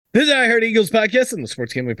This is I Heard Eagles podcast and the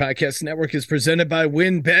Sports Gambling Podcast Network is presented by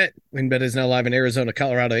WynnBET. WynnBET is now live in Arizona,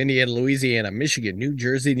 Colorado, Indiana, Louisiana, Michigan, New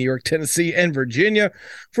Jersey, New York, Tennessee, and Virginia.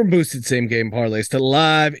 From boosted same-game parlays to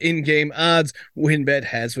live in-game odds, WynnBET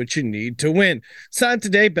has what you need to win. Sign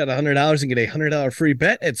today, bet $100 and get a $100 free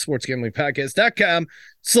bet at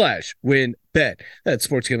sportsgamblingpodcast.com/WynnBET. That's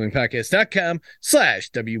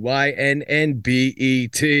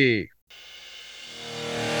sportsgamblingpodcast.com/WYNNBET.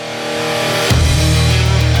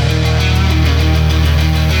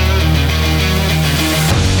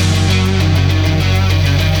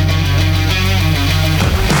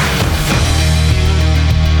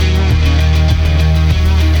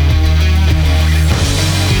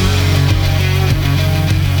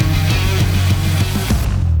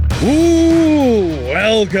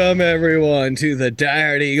 Welcome everyone to the Die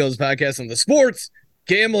Hard Eagles podcast on the Sports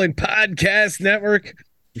Gambling Podcast Network.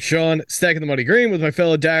 I'm Sean, stacking the money green with my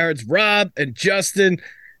fellow diehards Rob and Justin,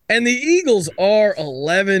 and the Eagles are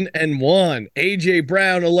 11-1. AJ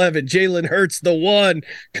Brown 11, Jalen Hurts the 1,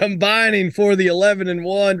 combining for the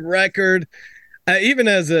 11-1 record. Even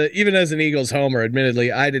as an Eagles homer,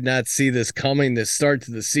 admittedly, I did not see this coming. This start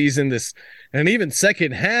to the season, and even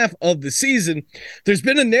second half of the season, there's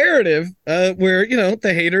been a narrative where,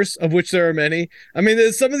 the haters, of which there are many. I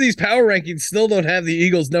mean, some of these power rankings still don't have the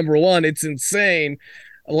Eagles number one. It's insane.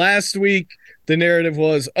 Last week, the narrative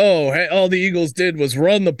was, all the Eagles did was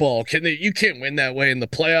run the ball. You can't win that way in the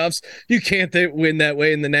playoffs. You can't win that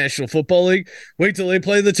way in the National Football League. Wait till they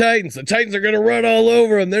play the Titans. The Titans are going to run all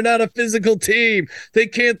over them. They're not a physical team. They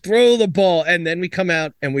can't throw the ball. And then we come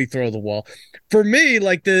out and we throw the ball. For me,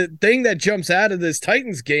 like, the thing that jumps out of this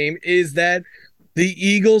Titans game is that the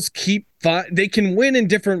Eagles they can win in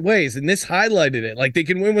different ways, and this highlighted it. Like, they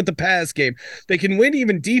can win with the pass game. They can win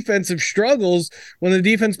even defensive struggles when the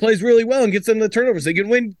defense plays really well and gets them the turnovers. They can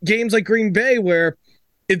win games like Green Bay where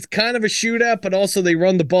it's kind of a shootout, but also they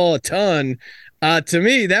run the ball a ton. To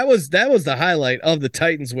me, that was the highlight of the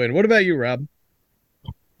Titans win. What about you, Rob?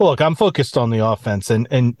 Look, I'm focused on the offense,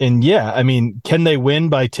 and yeah, I mean, can they win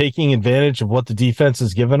by taking advantage of what the defense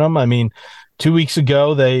has given them? I mean, 2 weeks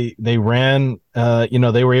ago they ran,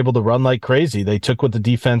 they were able to run like crazy. They took what the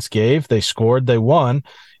defense gave, they scored, they won.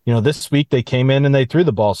 This week they came in and they threw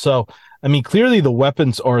the ball. So, I mean, clearly the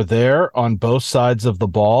weapons are there on both sides of the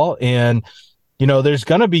ball, and there's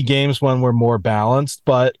going to be games when we're more balanced,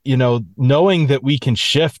 but knowing that we can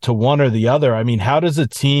shift to one or the other. I mean, how does a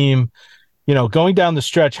team? Going down the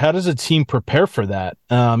stretch, how does a team prepare for that?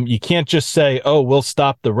 You can't just say, we'll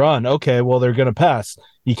stop the run. Okay, well, they're going to pass.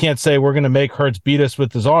 You can't say we're going to make Hurts beat us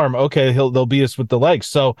with his arm. Okay, they'll beat us with the legs.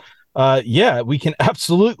 So, we can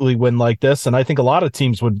absolutely win like this, and I think a lot of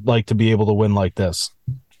teams would like to be able to win like this.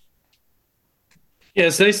 Yeah,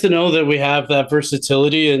 it's nice to know that we have that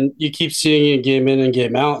versatility, and you keep seeing it game in and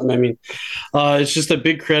game out. And I mean, it's just a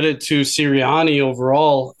big credit to Sirianni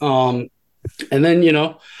overall. And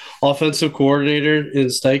then, offensive coordinator in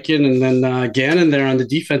Steichen, and then Gannon there on the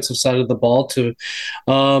defensive side of the ball to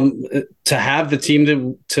have the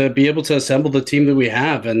team to be able to assemble the team that we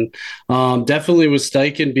have. And definitely with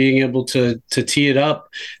Steichen being able to tee it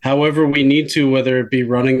up however we need to, whether it be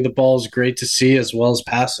running the ball, is great to see, as well as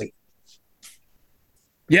passing.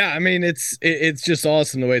 Yeah, I mean, it's just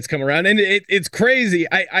awesome the way it's come around. And it's crazy.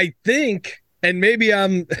 I think, and maybe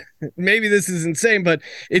this is insane, but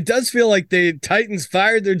it does feel like the Titans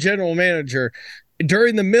fired their general manager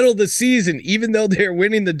during the middle of the season, even though they're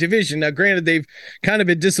winning the division. Now, granted, they've kind of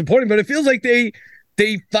been disappointing, but it feels like they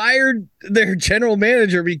fired their general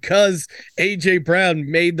manager because AJ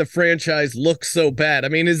Brown made the franchise look so bad. I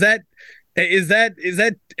mean, is that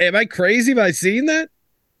am I crazy by seeing that?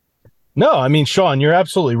 No, I mean, Sean, you're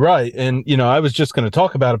absolutely right. And, I was just going to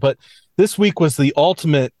talk about it, but this week was the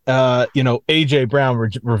ultimate, AJ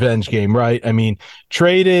Brown revenge game, right? I mean,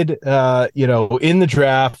 traded, in the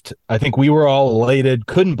draft. I think we were all elated.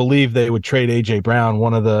 Couldn't believe they would trade AJ Brown,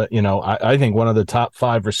 one of the, I think one of the top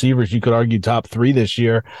 5 receivers. You could argue top 3 this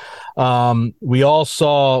year. We all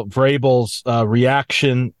saw Vrabel's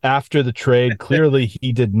reaction after the trade. Clearly,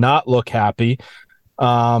 he did not look happy.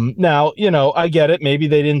 Now, I get it. Maybe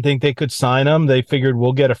they didn't think they could sign him. They figured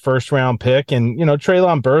we'll get a first-round pick, and,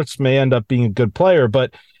 Treylon Burks may end up being a good player,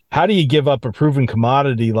 but how do you give up a proven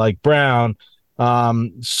commodity like Brown?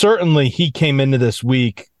 Certainly he came into this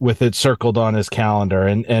week with it circled on his calendar,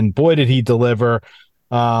 and boy, did he deliver.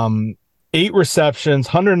 8 receptions,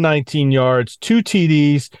 119 yards, 2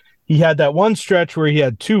 TDs. He had that one stretch where he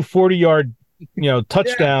had 2 40-yard,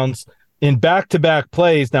 touchdowns. Yeah. In back-to-back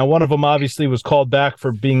plays. Now, one of them obviously was called back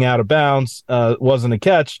for being out of bounds, wasn't a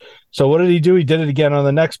catch. So what did he do? He did it again on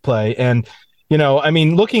the next play. And, I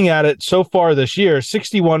mean, looking at it so far this year,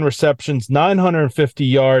 61 receptions, 950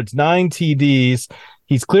 yards, 9 TDs.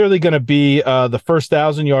 He's clearly going to be the first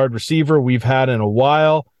 1,000-yard receiver we've had in a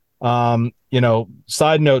while.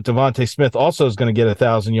 Side note, Devontae Smith also is going to get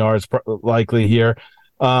 1,000 yards likely here.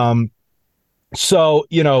 So,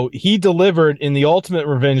 he delivered in the ultimate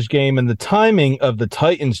revenge game, and the timing of the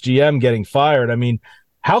Titans GM getting fired. I mean,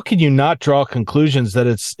 how can you not draw conclusions that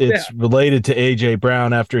it's related to AJ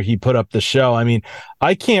Brown after he put up the show? I mean,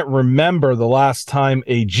 I can't remember the last time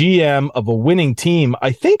a GM of a winning team,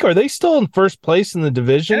 I think, are they still in first place in the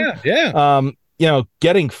division? Yeah.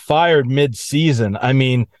 Getting fired mid-season. I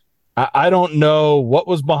mean, I don't know what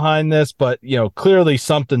was behind this, but clearly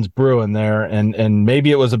something's brewing there, and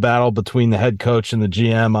maybe it was a battle between the head coach and the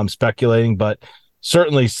GM. I'm speculating, but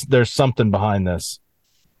certainly there's something behind this.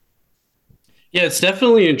 Yeah, it's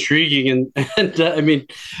definitely intriguing, and I mean,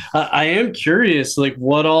 I am curious, like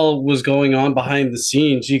what all was going on behind the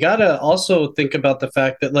scenes. You got to also think about the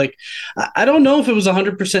fact that, like, I don't know if it was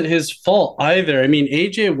 100% his fault either. I mean,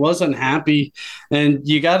 AJ was unhappy, and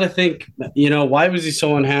you got to think, why was he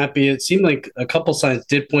so unhappy? It seemed like a couple signs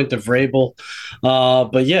did point to Vrabel,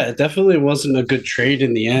 but yeah, it definitely wasn't a good trade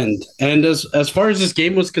in the end. And as far as this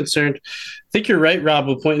game was concerned, I think you're right, Rob,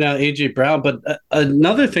 with pointing out AJ Brown. But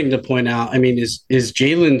another thing to point out, I mean, is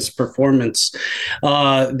Jalen's performance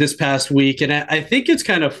this past week, and I think it's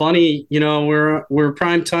kind of funny. We're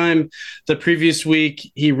prime time the previous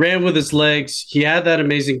week. He ran with his legs. He had that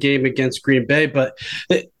amazing game against Green Bay, but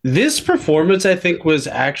this performance, I think, was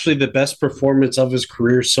actually the best performance of his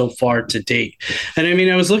career so far to date. And I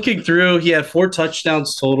mean, I was looking through. He had 4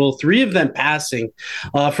 touchdowns total, 3 of them passing.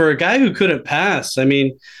 For a guy who couldn't pass, I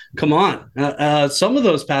mean, come on. Some of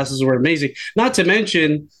those passes were amazing. Not to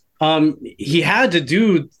mention, he had to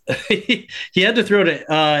throw to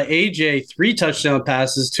AJ 3 touchdown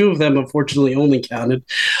passes. 2 of them, unfortunately, only counted.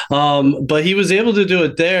 But he was able to do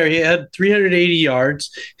it there. He had 380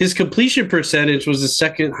 yards. His completion percentage was the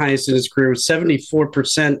second highest in his career, with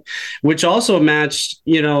 74%, which also matched,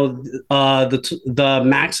 the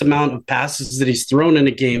max amount of passes that he's thrown in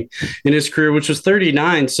a game in his career, which was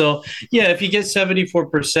 39. So, yeah, if you get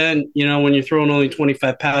 74%, when you're throwing only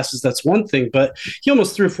 25 passes, that's one thing. But he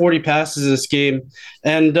almost threw 40 passes this game,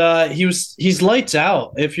 and he's lights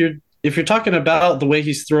out. If you're talking about the way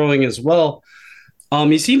he's throwing as well,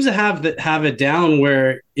 he seems to have it down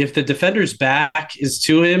where if the defender's back is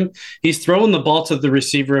to him, he's throwing the ball to the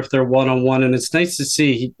receiver if they're one-on-one, and it's nice to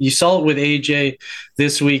see. You saw it with AJ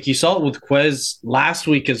this week. You saw it with Quez last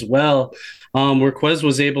week as well, where Quez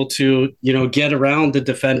was able to, get around the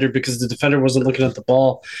defender because the defender wasn't looking at the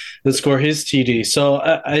ball and score his TD. So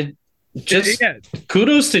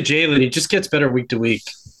kudos to Jalen. He just gets better week to week.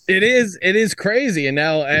 It is crazy. And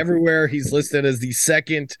now everywhere he's listed as the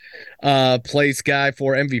second place guy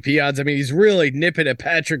for MVP odds. I mean, he's really nipping at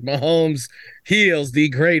Patrick Mahomes' heels, the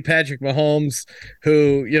great Patrick Mahomes,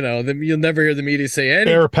 who, you'll never hear the media say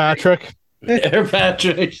anything. Air Patrick. Air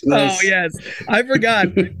Patrick. Nice. Oh, yes. I forgot.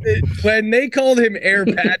 When they called him Air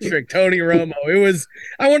Patrick, Tony Romo,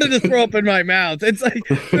 I wanted to throw up in my mouth. It's like,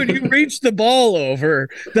 dude, you reached the ball over.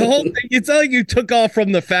 The whole thing, it's not like you took off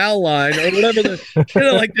from the foul line or whatever,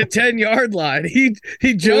 like the 10-yard line. He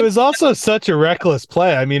jumped. It was also such a reckless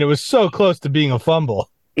play. I mean, it was so close to being a fumble.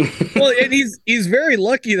 Well, and he's very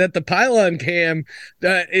lucky that the pylon cam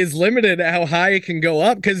is limited how high it can go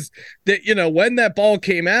up, because when that ball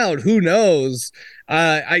came out, who knows?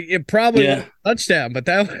 It probably was a touchdown, but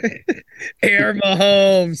that Air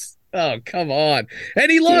Mahomes. Oh, come on! And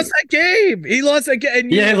he lost that game. He lost that game.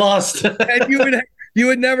 He lost. And you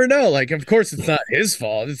would never know. Like, of course, it's not his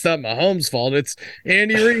fault. It's not Mahomes' fault. It's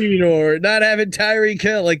Andy Reid or not having Tyreek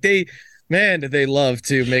Hill. Like man, did they love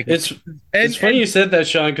to make it. It's funny you said that,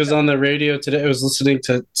 Sean, because on the radio today, I was listening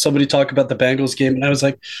to somebody talk about the Bengals game, and I was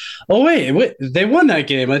like, oh, wait, they won that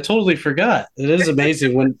game. I totally forgot. It is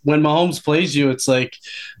amazing. when Mahomes plays you, it's like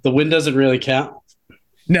the win doesn't really count.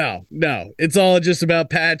 No. It's all just about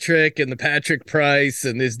Patrick and the Patrick price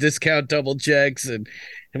and his discount double checks and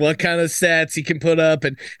what kind of stats he can put up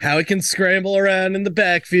and how he can scramble around in the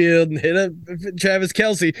backfield and hit up Travis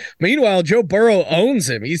Kelce. Meanwhile, Joe Burrow owns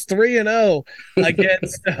him. He's 3-0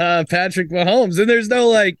 against Patrick Mahomes. And there's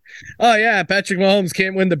no oh, yeah, Patrick Mahomes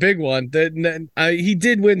can't win the big one. He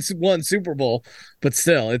did win one Super Bowl, but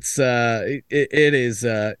still, it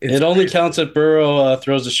only counts if Burrow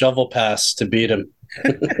throws a shovel pass to beat him.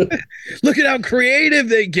 Look at how creative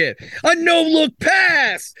they get. A no-look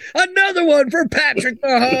pass. Another one for Patrick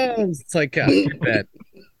Mahomes. It's like, God, you're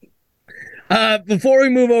bad. Before we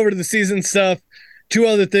move over to the season stuff, 2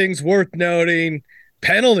 other things worth noting.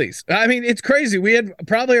 Penalties. I mean, it's crazy. We had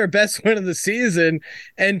probably our best win of the season,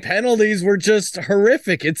 and penalties were just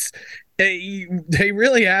horrific. They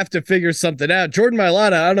really have to figure something out. Jordan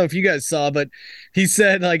Mailata, I don't know if you guys saw, but he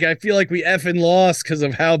said, like, I feel like we effing lost because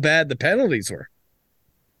of how bad the penalties were.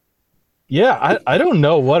 Yeah, I don't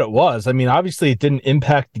know what it was. I mean, obviously it didn't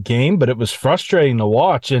impact the game, but it was frustrating to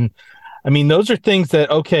watch. And I mean, those are things that,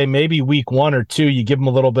 okay, maybe week 1 or 2, you give them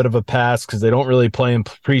a little bit of a pass because they don't really play in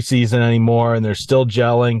preseason anymore and they're still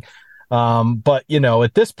gelling. But,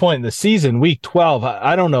 at this point in the season, week 12,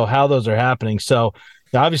 I don't know how those are happening. So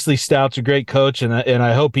obviously Stout's a great coach, and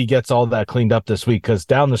I hope he gets all that cleaned up this week because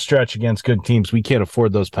down the stretch against good teams, we can't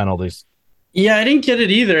afford those penalties. Yeah, I didn't get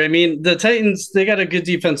it either. I mean, the Titans, they got a good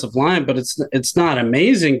defensive line, but it's not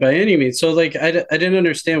amazing by any means. So, like, I didn't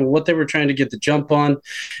understand what they were trying to get the jump on.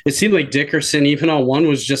 It seemed like Dickerson, even on one,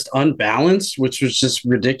 was just unbalanced, which was just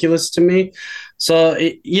ridiculous to me. So,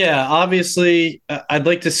 yeah, obviously, I'd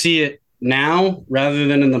like to see it now rather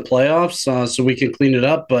than in the playoffs so we can clean it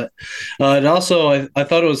up. But it also, I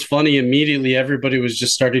thought it was funny. Immediately, everybody was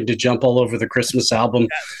just starting to jump all over the Christmas album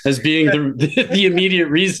as being the immediate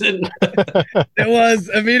reason. It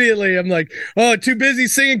was immediately. I'm like, oh, too busy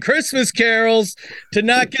singing Christmas carols to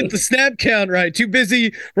not get the snap count right. Too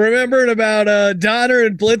busy remembering about Donner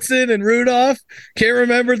and Blitzen and Rudolph. Can't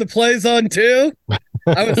remember the plays on 2.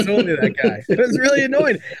 I was totally that guy. It was really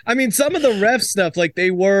annoying. I mean, some of the ref stuff, like they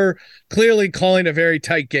were clearly calling a very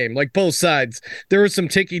tight game, like both sides. There was some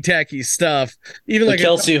ticky-tacky stuff. Even like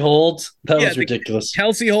Kelsey hold, that was ridiculous.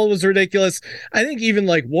 Kelsey hold was ridiculous. I think even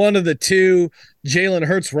like one of the 2 Jalen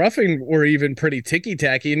Hurts roughing were even pretty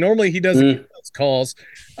ticky-tacky. Normally he doesn't get those calls.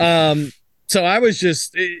 So I was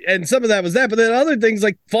just, and some of that was that, but then other things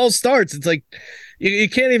like false starts, it's like, you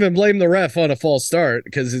can't even blame the ref on a false start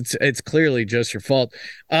because it's clearly just your fault.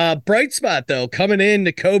 Bright spot, though, coming in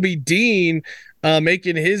to Kobe Dean,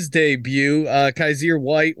 making his debut. Kaiser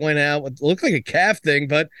White went out with looked like a calf thing,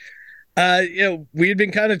 but we had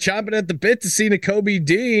been kind of chomping at the bit to see Nakobe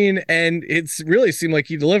Dean, and it's really seemed like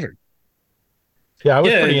he delivered. Yeah, I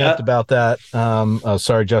was pretty amped about that.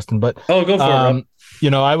 Sorry, Justin, but go for it, Rob.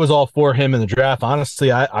 I was all for him in the draft.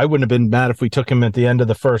 Honestly, I wouldn't have been mad if we took him at the end of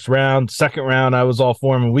the first round. Second round, I was all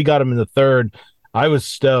for him, and we got him in the third. I was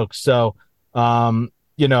stoked. So,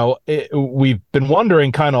 we've been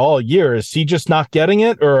wondering kind of all year, is he just not getting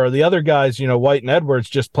it, or are the other guys, White and Edwards,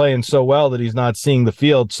 just playing so well that he's not seeing the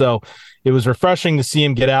field? So it was refreshing to see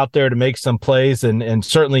him get out there to make some plays, and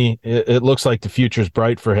certainly it looks like the future's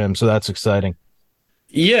bright for him. So that's exciting.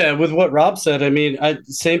 Yeah, with what Rob said, I mean,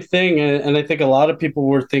 same thing. And I think a lot of people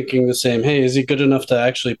were thinking the same. Hey, is he good enough to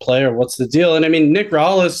actually play, or what's the deal? And I mean, Nick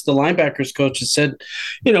Rallis, the linebackers coach, has said,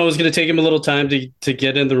 it was going to take him a little time to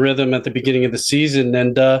get in the rhythm at the beginning of the season.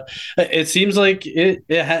 And it seems like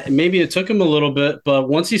maybe it took him a little bit, but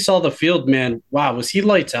once he saw the field, man, wow, was he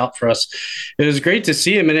lights out for us. It was great to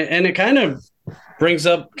see him. And it kind of brings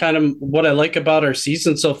up kind of what I like about our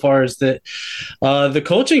season so far is that the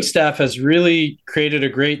coaching staff has really created a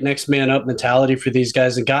great next man up mentality for these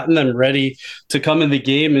guys and gotten them ready to come in the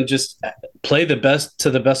game and just play the best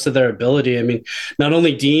of their ability. I mean, not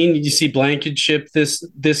only Dean, you see Blankenship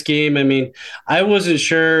this game. I mean, I wasn't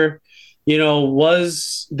sure,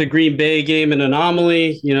 was the Green Bay game an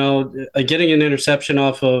anomaly? Getting an interception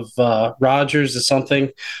off of Rodgers is something,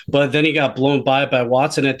 but then he got blown by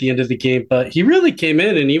Watson at the end of the game. But he really came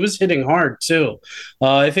in and he was hitting hard too.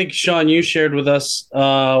 I think, Sean, you shared with us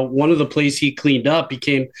one of the plays he cleaned up. He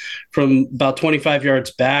came from about 25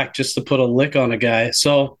 yards back just to put a lick on a guy.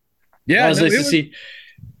 So yeah, it was nice to see.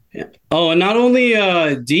 Yeah. Oh, and not only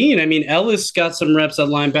Dean, I mean, Ellis got some reps at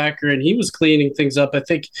linebacker, and he was cleaning things up. I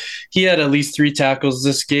think he had at least 3 tackles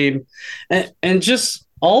this game. And just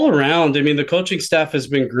all around, I mean, the coaching staff has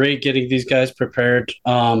been great getting these guys prepared.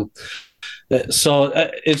 So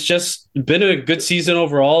it's just been a good season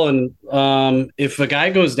overall. And if a guy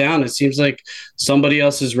goes down, it seems like somebody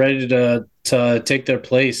else is ready to take their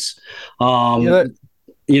place.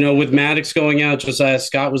 With Maddox going out, Josiah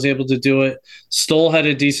Scott was able to do it. Stoll had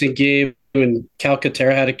a decent game, and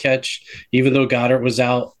Calcaterra had a catch, even though Goddard was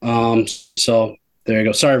out. So there you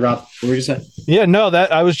go. Sorry, Rob. What were you going to say? Yeah, no,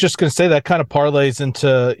 that I was just going to say that kind of parlays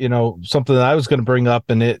into, something that I was going to bring up,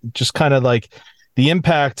 and it just kind of like the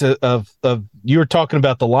impact of you were talking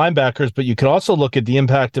about the linebackers, but you could also look at the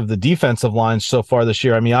impact of the defensive lines so far this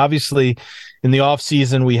year. I mean, obviously in the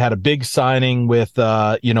offseason, we had a big signing with,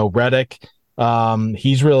 Reddick.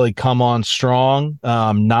 He's really come on strong,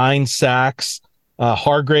 9 sacks.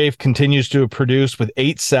 Hargrave continues to produce with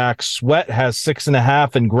 8 sacks. Sweat has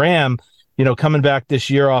 6.5, and Graham, coming back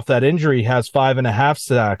this year off that injury, has 5.5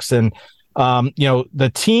 sacks. And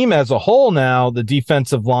The team as a whole now, the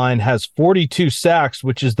defensive line has 42 sacks,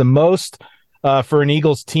 which is the most for an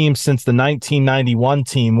Eagles team since the 1991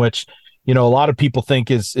 team, which, a lot of people think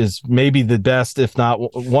is maybe the best, if not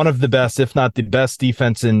one of the best, if not the best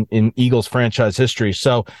defense in Eagles franchise history.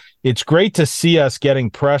 So it's great to see us getting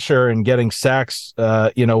pressure and getting sacks,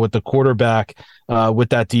 with the quarterback with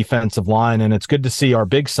that defensive line. And it's good to see our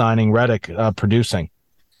big signing, Reddick, producing.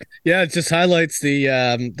 Yeah, it just highlights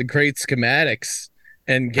the great schematics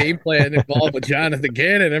and game plan involved with Jonathan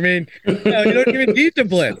Gannon. I mean, you don't even need to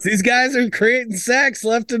blitz. These guys are creating sacks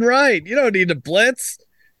left and right. You don't need to blitz.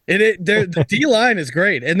 The D line is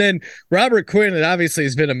great, and then Robert Quinn, it obviously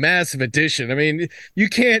has been a massive addition. I mean, you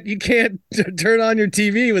can't turn on your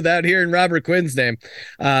TV without hearing Robert Quinn's name.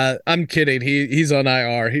 I'm kidding. He's on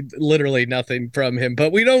IR. He literally nothing from him,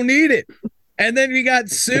 but we don't need it. And then we got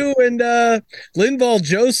Sue and Linval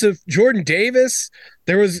Joseph, Jordan Davis.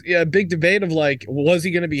 There was a big debate of was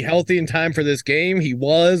he going to be healthy in time for this game? He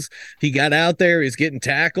was. He got out there. He's getting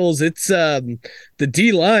tackles. It's the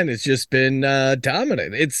D line has just been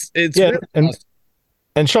dominant. It's really awesome.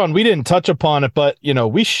 And Sean, we didn't touch upon it, but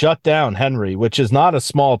we shut down Henry, which is not a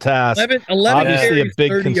small task. 11 obviously a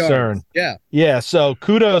big concern. Yards. Yeah. So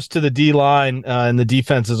kudos to the D line and the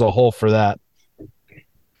defense as a whole for that.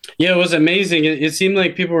 Yeah, it was amazing. It seemed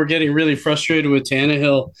like people were getting really frustrated with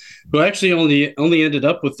Tannehill, who actually only ended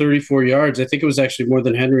up with 34 yards. I think it was actually more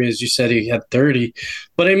than Henry, as you said, he had 30.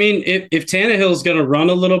 But I mean, if Tannehill is going to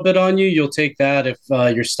run a little bit on you, you'll take that if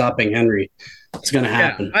you're stopping Henry. It's going to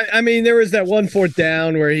happen. Yeah, I mean, there was that 1 4th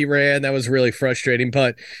down where he ran. That was really frustrating.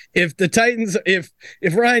 But if the Titans, if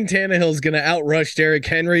Ryan Tannehill is going to outrush Derrick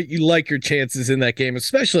Henry, you like your chances in that game,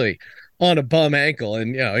 especially on a bum ankle.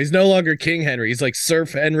 And he's no longer King Henry. He's like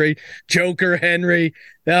Surf Henry, Joker Henry.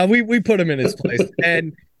 Now we put him in his place.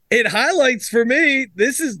 And it highlights for me,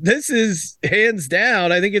 this is hands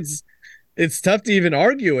down. I think it's tough to even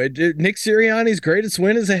argue it. Nick Sirianni's greatest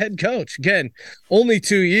win as a head coach. Again, only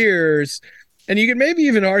 2 years. And you could maybe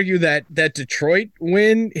even argue that Detroit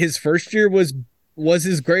win his first year was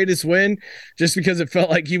his greatest win, just because it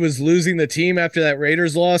felt like he was losing the team after that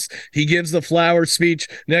Raiders loss. He gives the flower speech.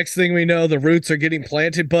 Next thing we know, the roots are getting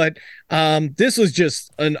planted. But this was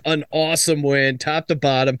just an awesome win, top to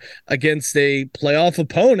bottom, against a playoff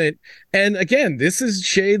opponent. And again, this is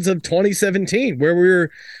shades of 2017, where we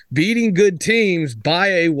were beating good teams by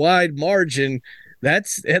a wide margin.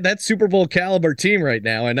 That's Super Bowl caliber team right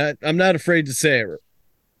now, and I'm not afraid to say it.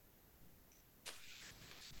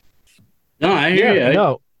 No, I hear you.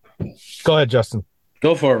 No. Go ahead, Justin.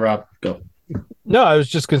 Go for it, Rob. Go. No, I was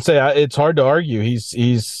just going to say it's hard to argue. He's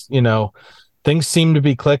things seem to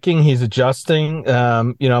be clicking. He's adjusting.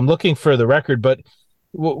 I'm looking for the record, but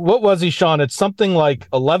what was he, Sean? It's something like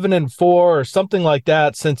 11-4 or something like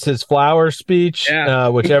that since his flower speech,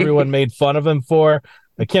 which everyone made fun of him for.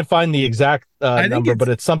 I can't find the exact number, but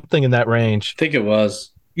it's something in that range. I think it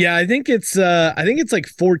was. Yeah, I think it's like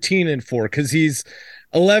 14-4 because he's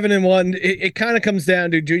 11-1. It kind of comes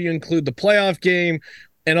down to, do you include the playoff game,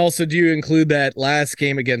 and also do you include that last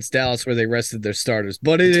game against Dallas where they rested their starters?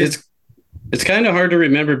 But it's kind of hard to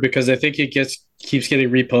remember because I think it keeps getting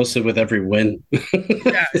reposted with every win.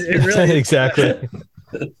 Yeah, it really exactly.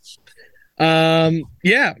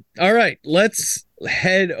 Yeah. All right, let's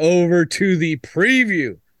head over to the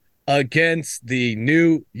preview against the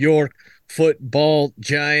New York Football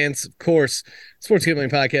Giants. Of course,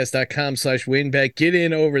 sportsgamblingpodcast.com/winbet. Get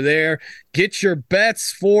in over there. Get your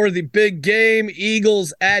bets for the big game,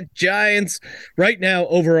 Eagles at Giants. Right now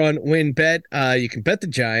over on WinBet, you can bet the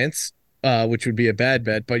Giants, which would be a bad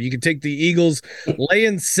bet, but you can take the Eagles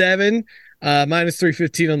laying 7, minus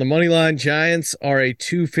 315 on the money line. Giants are a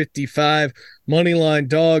 255 money line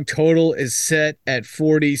dog. Total is set at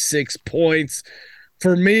 46 points.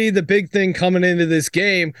 For me, the big thing coming into this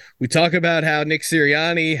game, we talk about how Nick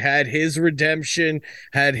Sirianni had his redemption,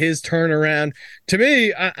 had his turnaround. To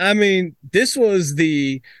me, I mean, this was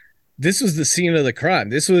the scene of the crime.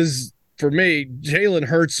 This was, for me, Jalen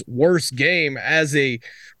Hurts' worst game as a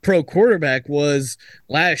pro quarterback was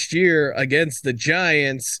last year against the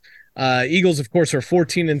Giants. Eagles, of course, are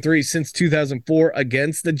 14-3 since 2004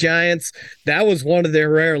 against the Giants. That was one of their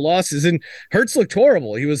rare losses, and Hurts looked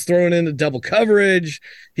horrible. He was throwing into double coverage.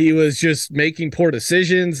 He was just making poor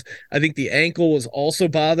decisions. I think the ankle was also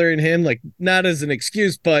bothering him, like not as an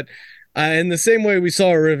excuse, but in the same way we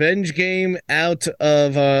saw a revenge game out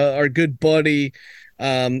of our good buddy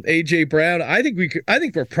AJ Brown. I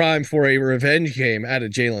think we're primed for a revenge game out of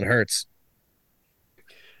Jalen Hurts.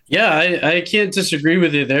 Yeah, I can't disagree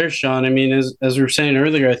with you there, Sean. I mean, as we were saying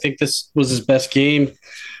earlier, I think this was his best game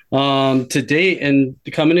to date. And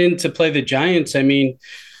coming in to play the Giants, I mean,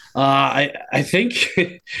 I think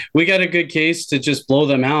we got a good case to just blow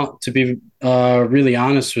them out, to be really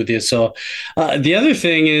honest with you. So the other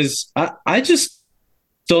thing is, I just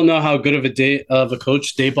don't know how good of a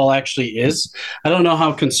coach Dayball actually is. I don't know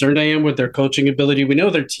how concerned I am with their coaching ability. We know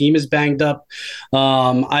their team is banged up.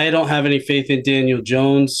 I don't have any faith in Daniel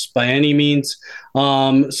Jones by any means.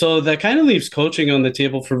 So that kind of leaves coaching on the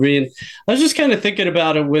table for me. And I was just kind of thinking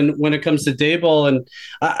about it when it comes to Dayball, and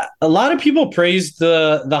a lot of people praised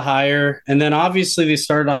the hire, and then obviously they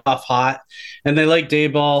started off hot and they like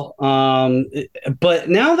Dayball. But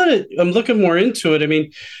now that I'm looking more into it, I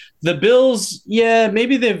mean, the Bills, yeah,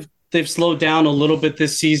 maybe they've slowed down a little bit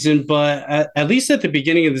this season, but at least at the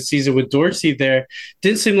beginning of the season with Dorsey there,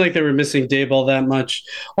 didn't seem like they were missing Dayball that much.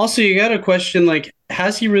 Also, you got to question, like,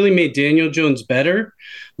 has he really made Daniel Jones better?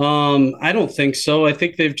 I don't think so. I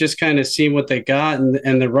think they've just kind of seen what they got,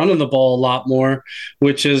 and they're running the ball a lot more,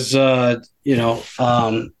 which is,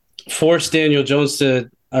 forced Daniel Jones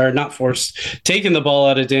to, or not forced, taking the ball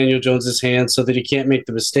out of Daniel Jones's hands so that he can't make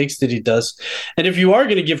the mistakes that he does. And if you are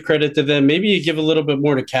going to give credit to them, maybe you give a little bit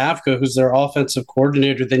more to Kafka, who's their offensive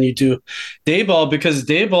coordinator, than you do Dayball, because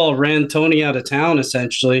Dayball ran Tony out of town,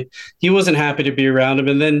 essentially. He wasn't happy to be around him.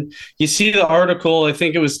 And then you see the article, I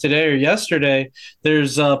think it was today or yesterday,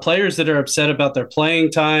 there's players that are upset about their playing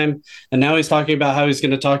time. And now he's talking about how he's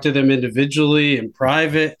going to talk to them individually in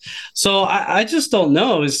private. So I just don't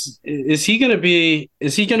know. Is he going to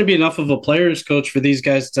be enough of a player's coach for these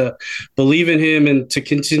guys to believe in him and to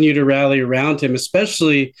continue to rally around him,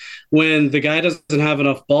 especially when the guy doesn't have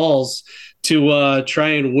enough balls to try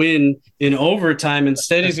and win in overtime?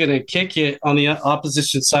 Instead, he's going to kick it on the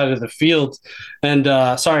opposition side of the field. And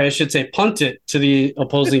I should say punt it to the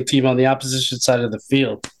opposing team on the opposition side of the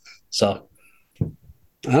field. So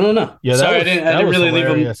I don't know. Yeah, I didn't really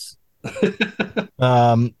hilarious. leave him.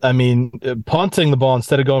 I mean, punting the ball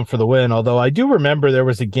instead of going for the win. Although I do remember there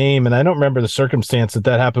was a game, and I don't remember the circumstance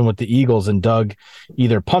that happened with the Eagles, and Doug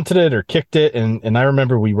either punted it or kicked it, and I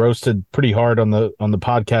remember we roasted pretty hard on the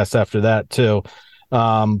podcast after that too.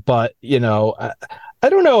 But I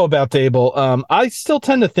don't know about Daboll. I still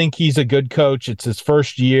tend to think he's a good coach. It's his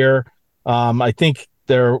first year. I think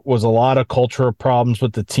there was a lot of cultural problems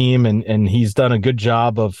with the team, and he's done a good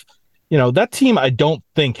job of. That team, I don't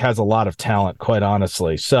think has a lot of talent, quite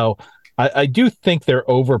honestly. So I do think they're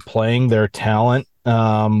overplaying their talent,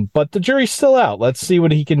 but the jury's still out. Let's see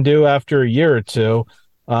what he can do after a year or two.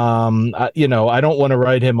 I don't want to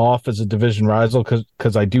write him off as a division rival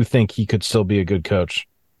because I do think he could still be a good coach.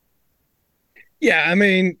 Yeah, I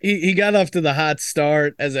mean, he got off to the hot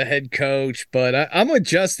start as a head coach, but I'm with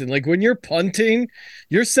Justin. Like, when you're punting,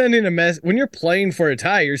 you're sending when you're playing for a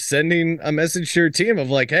tie, you're sending a message to your team of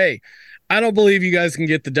like, hey, I don't believe you guys can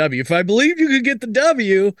get the W. If I believe you could get the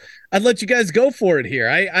W, I'd let you guys go for it here.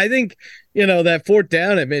 I think, that fourth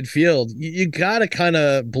down at midfield, you got to kind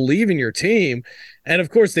of believe in your team. And of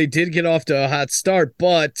course, they did get off to a hot start,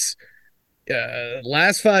 but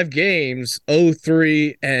last 5 games,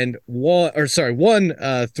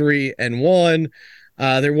 1-3-1.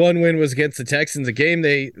 Their one win was against the Texans, a game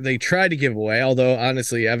they tried to give away, although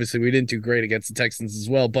obviously we didn't do great against the Texans as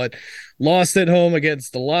well, but lost at home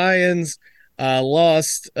against the Lions,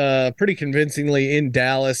 lost pretty convincingly in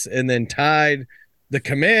Dallas, and then tied the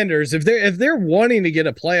Commanders. If they're wanting to get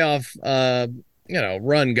a playoff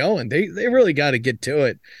run going, they really got to get to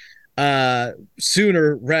it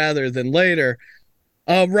sooner rather than later.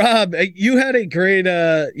 Rob, you had a great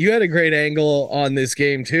angle on this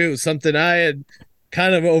game too, something I had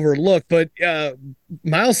kind of overlooked, but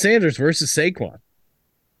Miles Sanders versus Saquon.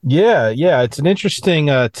 Yeah, it's an interesting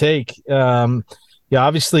take.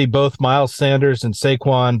 Obviously both Miles Sanders and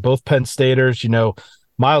Saquon, both Penn Staters.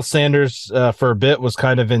 Miles Sanders for a bit was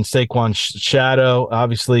kind of in Saquon's shadow.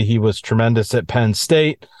 Obviously he was tremendous at Penn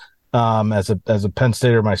State. As a Penn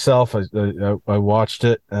Stater myself, I watched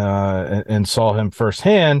it and saw him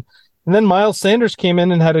firsthand. And then Miles Sanders came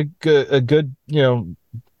in and had a good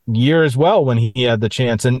year as well when he had the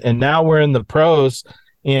chance. And now we're in the pros,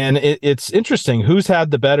 and it's interesting who's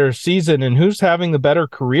had the better season and who's having the better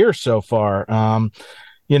career so far.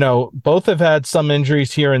 Both have had some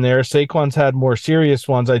injuries here and there. Saquon's had more serious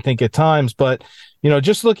ones, I think, at times, but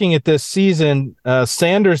just looking at this season,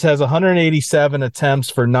 Sanders has 187 attempts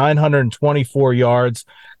for 924 yards.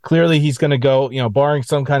 Clearly, he's going to go, barring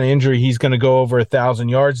some kind of injury, he's going to go over 1,000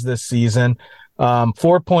 yards this season.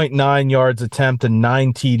 4.9 yards attempt and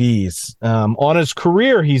 9 TDs. On his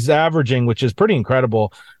career, he's averaging, which is pretty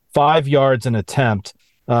incredible, 5 yards an attempt,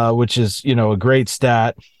 which is, a great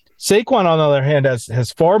stat. Saquon, on the other hand,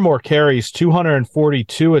 has far more carries,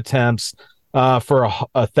 242 attempts for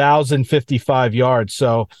 1,055 yards.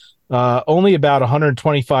 So only about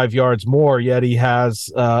 125 yards more, yet he has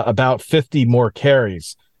about 50 more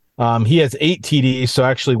carries. He has 8 TDs, so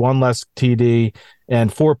actually one less TD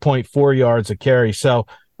and 4.4 yards a carry. So,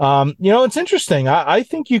 it's interesting. I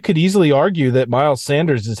think you could easily argue that Miles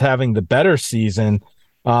Sanders is having the better season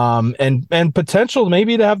and potential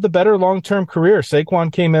maybe to have the better long-term career.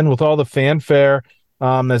 Saquon came in with all the fanfare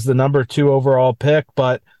as the number 2 overall pick,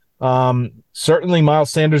 but certainly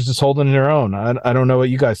Miles Sanders is holding their own. I don't know what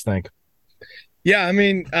you guys think. Yeah, I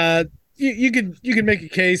mean, you could make a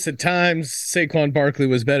case at times Saquon Barkley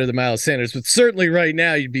was better than Miles Sanders, but certainly right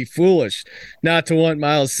now you'd be foolish not to want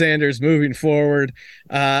Miles Sanders moving forward.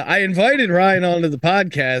 I invited Ryan onto the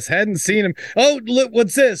podcast, hadn't seen him. Oh, look,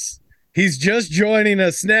 what's this? He's just joining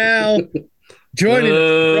us now. Joining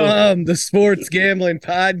us from the Sports Gambling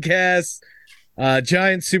Podcast.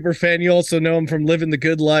 Giant super fan. You also know him from Living the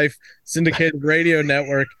Good Life syndicated radio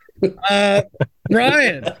network.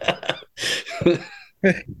 Ryan.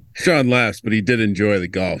 Sean laughs, but he did enjoy the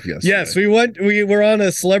golf yesterday. Yes, we were on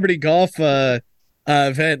a celebrity golf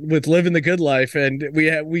event with Living the Good Life, and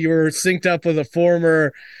we were synced up with a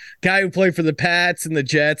former guy who played for the Pats and the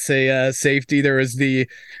Jets, a safety. There was the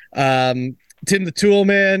Tim the Tool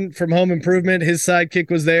Man from Home Improvement. His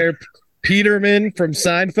sidekick was there. Peterman from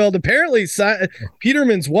Seinfeld. Apparently,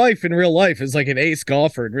 Peterman's wife in real life is like an ace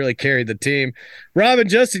golfer and really carried the team. Rob and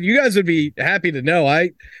Justin, you guys would be happy to know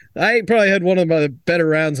I probably had one of the better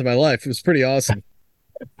rounds of my life. It was pretty awesome.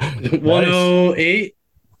 108.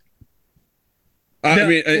 I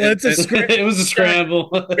mean, it was a scramble.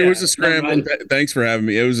 It was a scramble. Thanks for having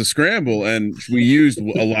me. It was a scramble, and we used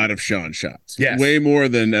a lot of Sean shots. Yes. Way more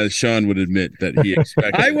than Sean would admit that he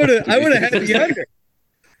expected. I would have had the under.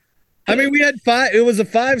 I mean, we had 5. It was a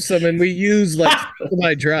 5-some, and we used like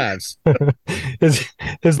my drives.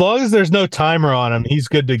 As long as there's no timer on him, he's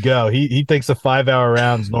good to go. He thinks a 5-hour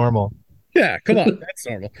round's normal. Yeah, come on, that's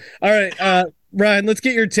normal. All right, Ryan, let's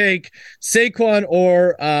get your take. Saquon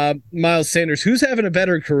or Miles Sanders? Who's having a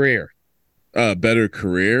better career? Better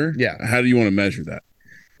career? Yeah. How do you want to measure that?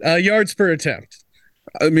 Yards per attempt.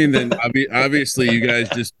 I mean, then obviously you guys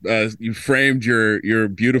just you framed your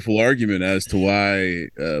beautiful argument as to why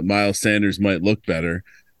Miles Sanders might look better.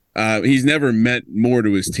 He's never meant more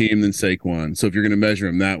to his team than Saquon. So if you're going to measure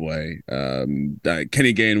him that way,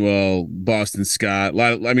 Kenny Gainwell, Boston Scott.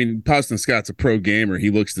 Boston Scott's a pro gamer. He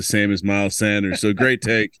looks the same as Miles Sanders. So great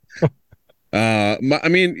take. It's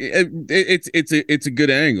a good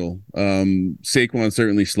angle. Saquon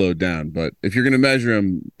certainly slowed down, but if you're going to measure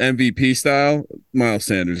him MVP style, Miles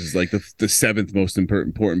Sanders is like the 7th most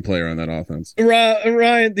important player on that offense.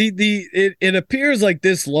 Ryan, it appears like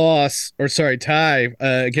this tie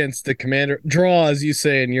against the Commander draw, as you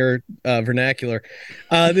say in your vernacular,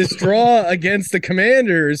 this draw against the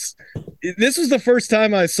Commanders. This was the first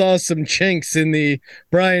time I saw some chinks in the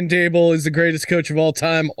Brian Daboll is the greatest coach of all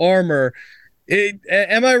time armor.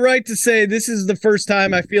 Am I right to say this is the first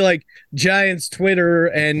time I feel like Giants Twitter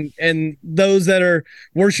and those that are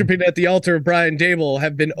worshiping at the altar of Brian Daboll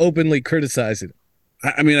have been openly criticizing it?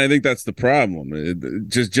 I mean, I think that's the problem.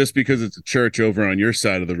 Just because it's a church over on your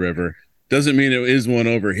side of the river doesn't mean it is one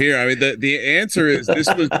over here. I mean, the answer is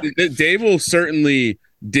Daboll certainly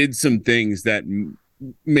did some things that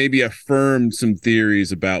maybe affirmed some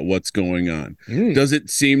theories about what's going on. Does it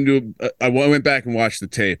seem to I went back and watched the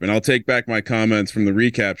tape, and I'll take back my comments from the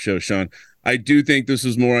recap show, Sean. I do think this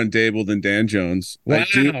was more on Daboll than Dan Jones. Wow.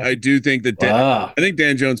 I do think that I think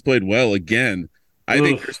Dan Jones played well again. I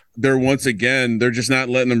think they're once again, they're just not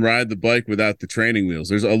letting him ride the bike without the training wheels.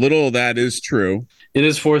 There's a little of that is true. In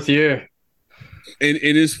his 4th year.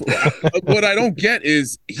 It is what I don't get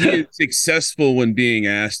is he is successful when being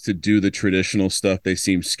asked to do the traditional stuff they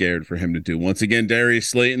seem scared for him to do. Once again, Darius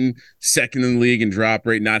Slayton, 2nd in the league in drop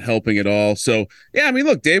rate, not helping at all. So yeah, I mean,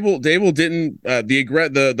 look, Daboll didn't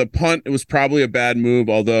the punt. It was probably a bad move,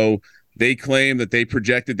 although they claim that they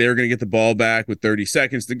projected they were going to get the ball back with 30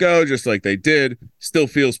 seconds to go, just like they did. Still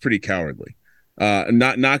feels pretty cowardly.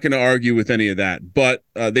 Not going to argue with any of that, but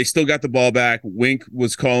they still got the ball back. Wink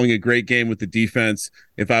was calling a great game with the defense.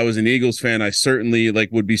 If I was an Eagles fan, I certainly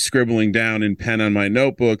would be scribbling down in pen on my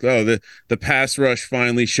notebook. Oh, the pass rush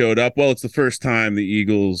finally showed up. Well, it's the first time the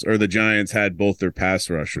Eagles or the Giants had both their pass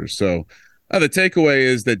rushers. So the takeaway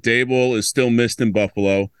is that Daboll is still missed in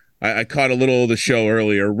Buffalo. I caught a little of the show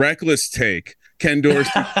earlier. Reckless take. Ken Dorsey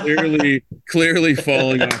clearly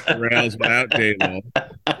falling off the rails without Daboll.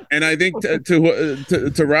 And I think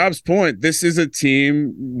to Rob's point, this is a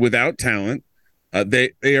team without talent.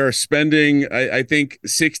 They are spending, I think,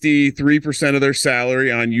 63% of their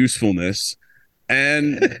salary on usefulness,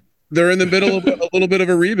 and they're in the middle of a little bit of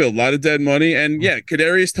a rebuild, a lot of dead money. And yeah,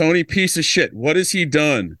 Kadarius Toney, piece of shit. What has he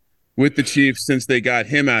done with the Chiefs since they got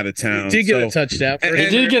him out of town? Did get a touchdown. He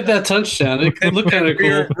did get that touchdown. It looked kind of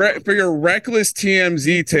cool. For your reckless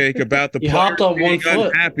TMZ take about the He hopped on one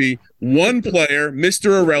foot. Unhappy, one player,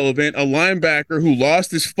 Mr. Irrelevant, a linebacker who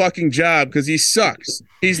lost his fucking job because he sucks.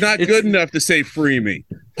 He's not good enough to say free me.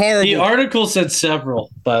 Horrible. The article said several,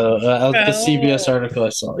 by the CBS article I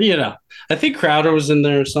saw. I think Crowder was in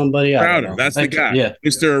there or somebody. Crowder, that's the guy. Yeah.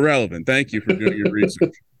 Mr. Irrelevant. Thank you for doing your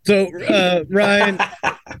research. So, Ryan,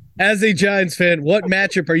 as a Giants fan, what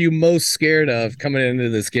matchup are you most scared of coming into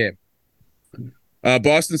this game?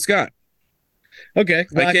 Boston Scott. Okay.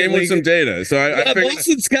 I came with some data. So I figured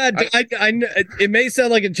Boston Scott, I know it may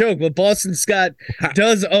sound like a joke, but Boston Scott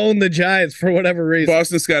does own the Giants for whatever reason.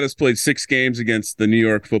 Boston Scott has played 6 games against the New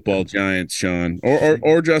York Football Giants, Sean,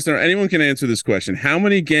 or Justin, or anyone can answer this question. How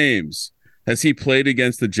many games has he played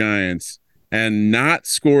against the Giants and not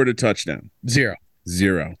scored a touchdown?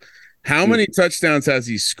 Zero. How many touchdowns has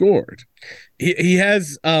he scored? He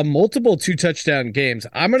has multiple 2-touchdown games.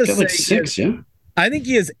 I'm going to say like 6, yeah. I think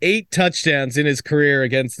he has 8 touchdowns in his career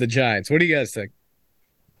against the Giants. What do you guys think?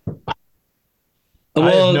 I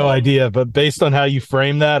have no idea, but based on how you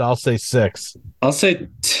frame that, I'll say 6. I'll say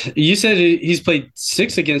you said he's played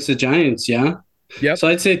 6 against the Giants, yeah? Yep. So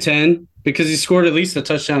I'd say 10 because he scored at least a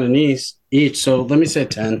touchdown in each. So let me say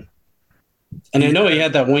 10. And I know he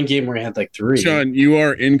had that one game where he had like 3. Sean, you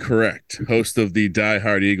are incorrect, host of the Die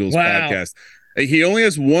Hard Eagles podcast. He only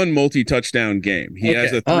has one multi-touchdown game. He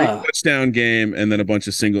has a 3-touchdown game and then a bunch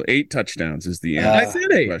of 8 touchdowns is the answer. I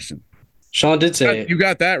said 8. Question. Sean did say you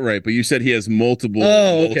got that right, but you said he has multiple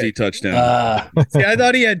multi-touchdown. See, I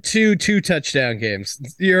thought he had 2 touchdown games.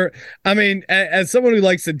 As someone who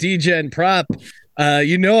likes the D-Gen prop,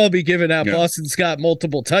 I'll be giving out Boston Scott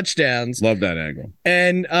multiple touchdowns. Love that angle.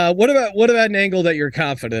 And what about an angle that you're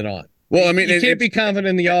confident on? Well, I mean, you can't be confident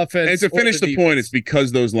in the offense. And to finish the point, it's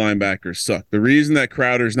because those linebackers suck. The reason that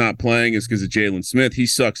Crowder's not playing is because of Jalen Smith. He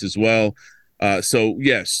sucks as well. So,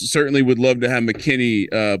 yes, certainly would love to have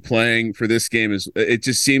McKinney playing for this game. It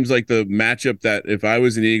just seems like the matchup that if I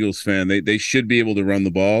was an Eagles fan, they should be able to run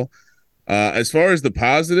the ball. As far as the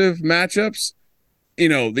positive matchups,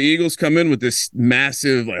 the Eagles come in with this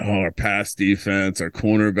massive, our pass defense, our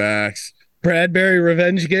cornerbacks. Bradbury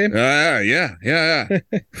revenge game? Yeah.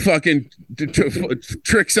 Fucking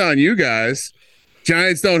tricks on you guys.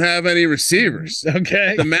 Giants don't have any receivers.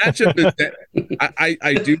 Okay. The matchup is that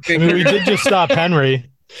I do think we did just stop Henry.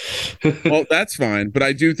 Well, that's fine. But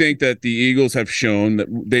I do think that the Eagles have shown that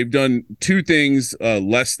they've done 2 things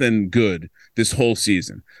less than good this whole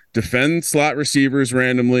season. Defend slot receivers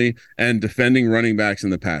randomly and defending running backs in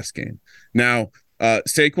the pass game. Now,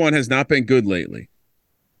 Saquon has not been good lately.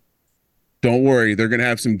 Don't worry, they're going to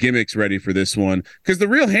have some gimmicks ready for this one because the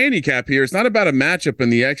real handicap here is not about a matchup in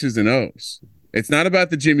the X's and O's. It's not about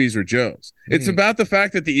the Jimmies or Joes. It's about the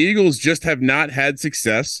fact that the Eagles just have not had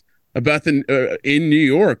success in New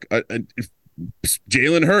York.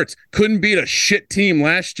 Jalen Hurts couldn't beat a shit team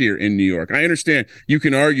last year in New York. I understand you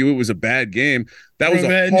can argue it was a bad game. That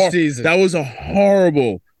was a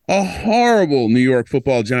horrible New York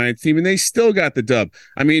Football Giants team, and they still got the dub.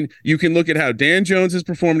 I mean, you can look at how Dan Jones has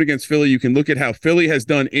performed against Philly. You can look at how Philly has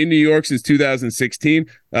done in New York since 2016.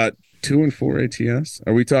 2-4 ATS.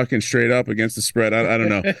 Are we talking straight up against the spread? I don't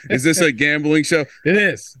know. Is this a gambling show? It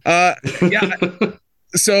is. Yeah.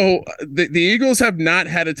 So the Eagles have not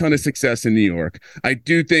had a ton of success in New York. I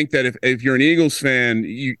do think that if you're an Eagles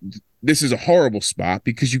fan, this is a horrible spot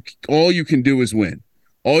because all you can do is win.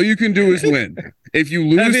 All you can do is win. If you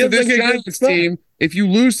lose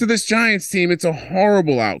to this Giants team, it's a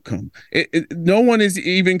horrible outcome. No one is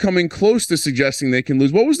even coming close to suggesting they can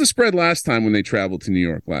lose. What was the spread last time when they traveled to New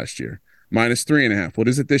York last year? -3.5. What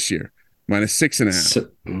is it this year?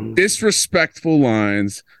 -6.5. Disrespectful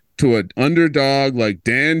lines to an underdog like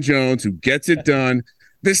Dan Jones who gets it done.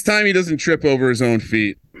 This time he doesn't trip over his own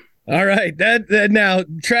feet. All right. That now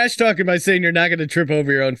trash talking by saying you're not going to trip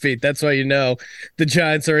over your own feet. That's why the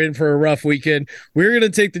Giants are in for a rough weekend. We're going to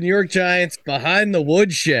take the New York Giants behind the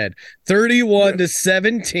woodshed,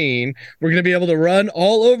 31-17. We're going to be able to run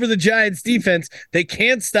all over the Giants defense. They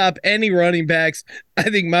can't stop any running backs. I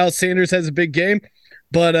think Miles Sanders has a big game.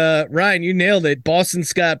 But Ryan, you nailed it. Boston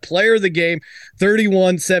Scott, player of the game,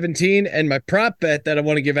 31-17. And my prop bet that I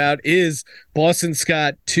want to give out is Boston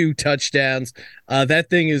Scott 2 touchdowns. That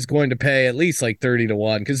thing is going to pay at least like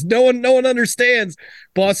 30-1 because no one understands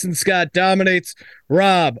Boston Scott dominates.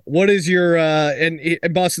 Rob, what is your and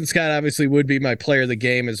Boston Scott obviously would be my player of the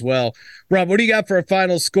game as well. Rob, what do you got for a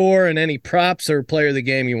final score and any props or player of the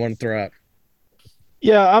game you want to throw out?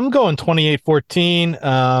 Yeah, I'm going 28-14.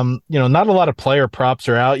 Not a lot of player props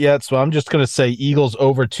are out yet, so I'm just going to say Eagles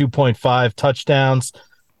over 2.5 touchdowns.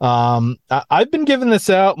 I've been giving this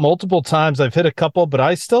out multiple times. I've hit a couple, but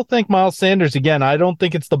I still think Miles Sanders, again, I don't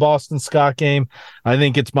think it's the Boston Scott game. I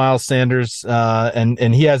think it's Miles Sanders,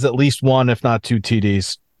 and he has at least 1, if not 2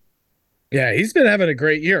 TDs. Yeah, he's been having a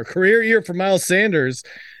great year. Career year for Miles Sanders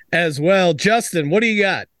as well. Justin, what do you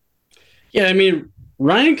got? Yeah, I mean,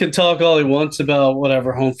 Ryan can talk all he wants about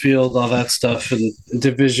whatever home field, all that stuff, and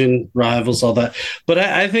division rivals, all that. But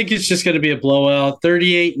I think it's just going to be a blowout,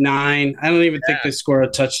 38-9. I don't even think they score a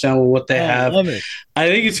touchdown with what they have. Love it. I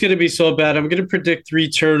think it's going to be so bad. I'm going to predict 3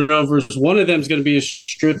 turnovers. One of them is going to be a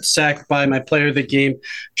strip sack by my player of the game,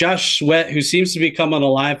 Josh Sweat, who seems to be coming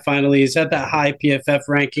alive finally. He's had that high PFF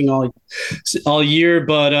ranking all year,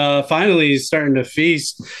 but finally he's starting to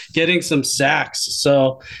feast, getting some sacks.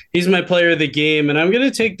 So he's my player of the game, and I'm going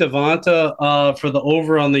to take Devonta for the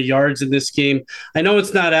over on the yards in this game. I know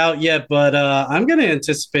it's not out yet, but I'm going to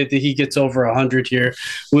anticipate that he gets over 100 here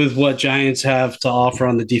with what Giants have to offer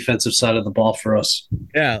on the defensive side of the ball for us.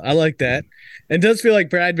 Yeah, I like that. It does feel like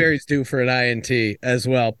Bradbury's due for an INT as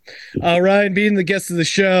well. Ryan, being the guest of the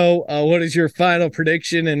show, what is your final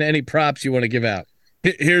prediction and any props you want to give out?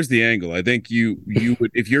 Here's the angle. I think you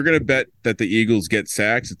would, if you're going to bet that the Eagles get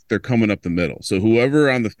sacks, they're coming up the middle. So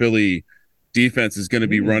whoever on the Philly defense is going to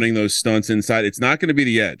be running those stunts inside, it's not going to be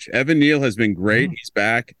the edge. Evan Neal has been great. He's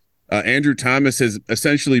back. Andrew Thomas has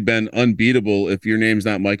essentially been unbeatable if your name's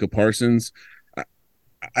not Micah Parsons.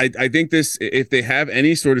 I think this, if they have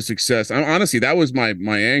any sort of success, honestly, that was my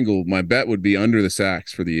angle. My bet would be under the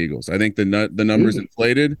sacks for the Eagles. I think the numbers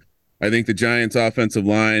inflated. I think the Giants' offensive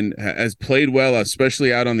line has played well,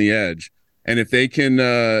 especially out on the edge. And if they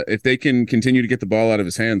can continue to get the ball out of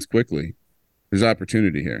his hands quickly, there's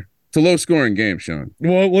opportunity here. It's a low-scoring game, Sean.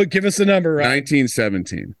 Well, give us a number, Ryan.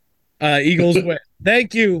 19-17. Eagles win.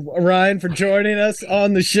 Thank you, Ryan, for joining us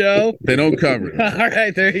on the show. They don't cover it. All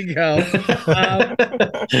right, there you go.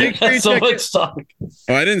 Make sure you So check much talk.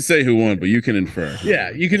 Oh, I didn't say who won, but you can infer.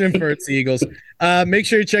 Yeah, you can infer it's the Eagles. Make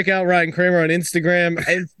sure you check out Ryan Kramer on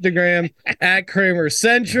Instagram at Kramer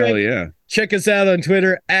Centric. Hell yeah. Check us out on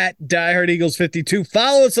Twitter at DieHardEagles52.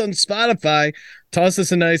 Follow us on Spotify. Toss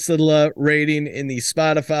us a nice little rating in the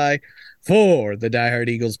Spotify for the Die Hard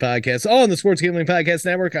Eagles podcast on the Sports Gambling Podcast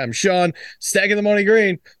Network. I'm Sean, stacking the money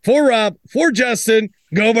green. For Rob, for Justin,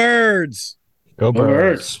 go Birds. Go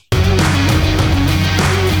Birds.